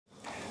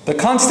The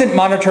constant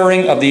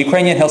monitoring of the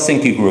Ukrainian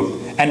Helsinki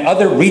Group and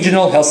other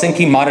regional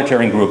Helsinki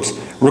monitoring groups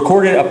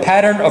recorded a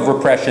pattern of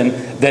repression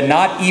that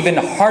not even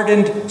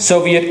hardened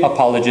Soviet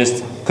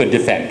apologists could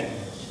defend.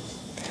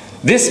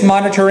 This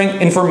monitoring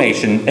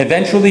information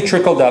eventually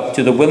trickled up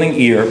to the willing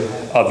ear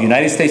of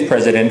United States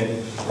President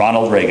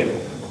Ronald Reagan,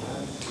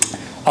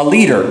 a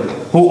leader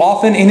who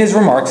often in his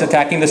remarks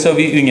attacking the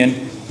Soviet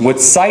Union would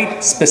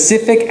cite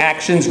specific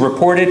actions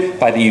reported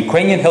by the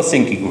Ukrainian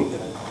Helsinki Group.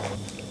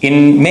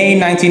 In May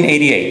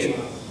 1988,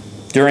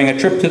 during a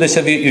trip to the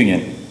Soviet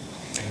Union,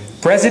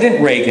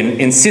 President Reagan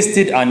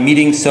insisted on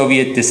meeting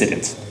Soviet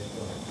dissidents.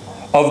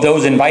 Of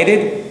those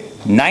invited,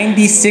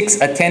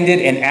 96 attended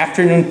an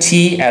afternoon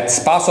tea at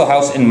Spaso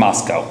House in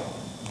Moscow.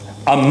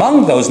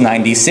 Among those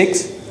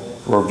 96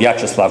 were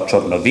Vyacheslav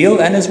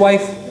Chornovil and his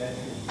wife,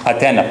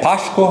 Atena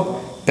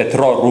Pashko,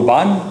 Petro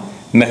Ruban,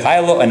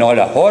 Mykhailo and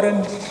Olha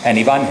Horyn, and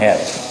Ivan Her.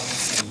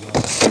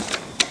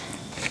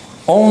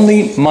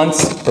 Only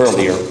months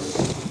earlier,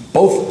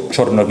 both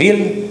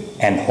Chornovil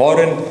and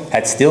Horyn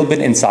had still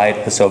been inside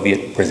a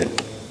Soviet prison.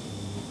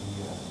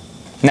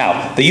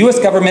 Now, the US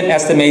government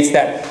estimates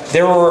that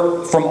there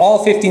were, from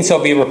all 15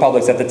 Soviet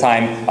republics at the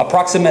time,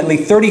 approximately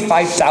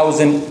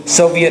 35,000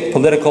 Soviet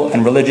political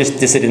and religious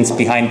dissidents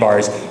behind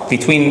bars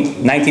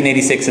between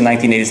 1986 and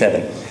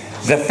 1987.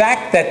 The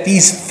fact that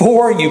these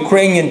 4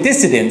 Ukrainian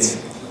dissidents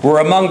were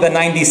among the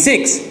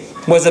 96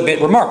 was a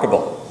bit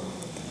remarkable.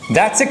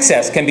 That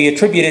success can be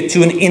attributed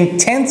to an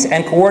intense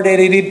and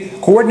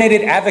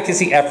coordinated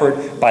advocacy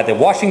effort by the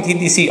Washington,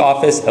 D.C.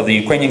 office of the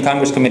Ukrainian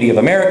Congress Committee of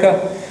America,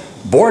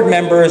 board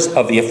members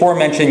of the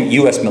aforementioned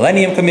U.S.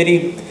 Millennium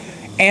Committee,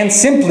 and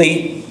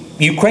simply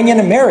Ukrainian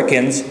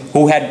Americans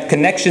who had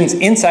connections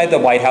inside the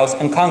White House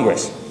and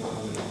Congress.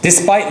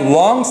 Despite the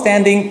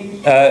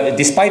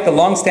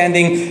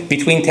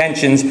long-standing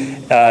tensions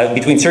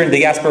between certain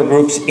diaspora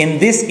groups, in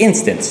this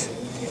instance,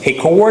 a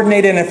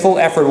coordinated and full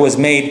effort was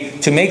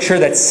made to make sure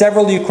that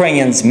several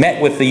Ukrainians met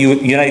with the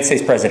United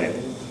States President.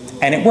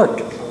 And it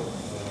worked.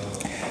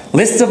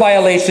 Lists of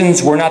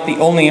violations were not the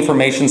only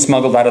information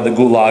smuggled out of the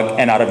Gulag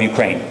and out of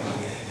Ukraine.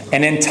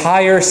 An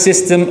entire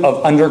system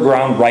of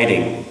underground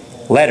writing,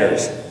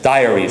 letters,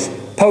 diaries,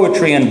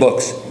 poetry, and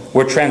books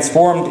were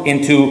transformed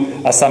into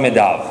a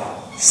samedav,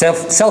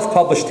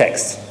 self-published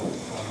texts.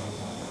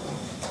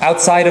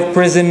 Outside of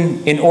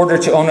prison, in order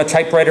to own a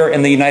typewriter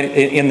in the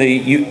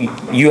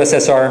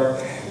USSR,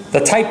 the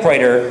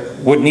typewriter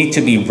would need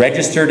to be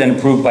registered and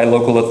approved by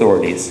local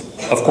authorities.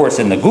 Of course,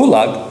 in the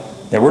Gulag,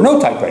 there were no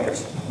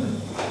typewriters.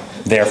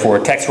 Therefore,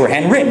 texts were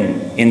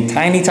handwritten in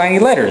tiny, tiny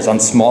letters on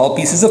small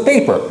pieces of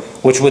paper,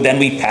 which would then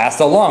be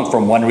passed along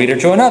from one reader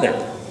to another.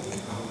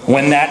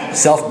 When that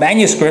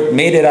self-manuscript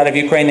made it out of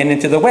Ukraine and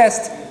into the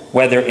West,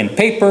 whether in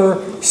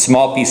paper,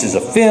 small pieces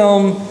of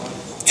film,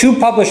 2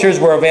 publishers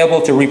were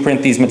available to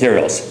reprint these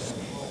materials.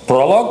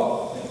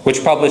 Prolog,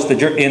 which published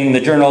in the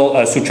journal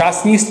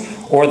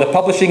Suchasnist, or the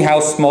publishing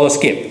house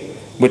Smoloskip,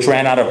 which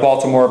ran out of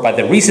Baltimore by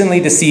the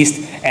recently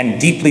deceased and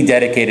deeply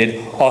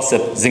dedicated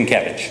Osip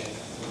Zienkiewicz.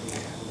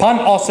 Pan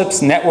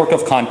Osip's network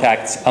of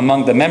contacts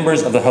among the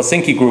members of the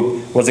Helsinki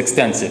Group was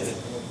extensive.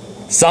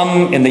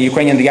 Some in the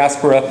Ukrainian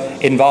diaspora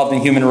involved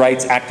in human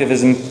rights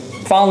activism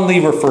fondly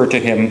refer to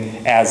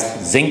him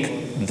as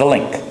Zink the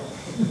Link.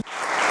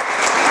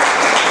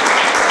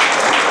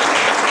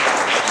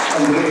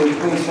 Andrij,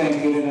 please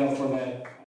thank Irena for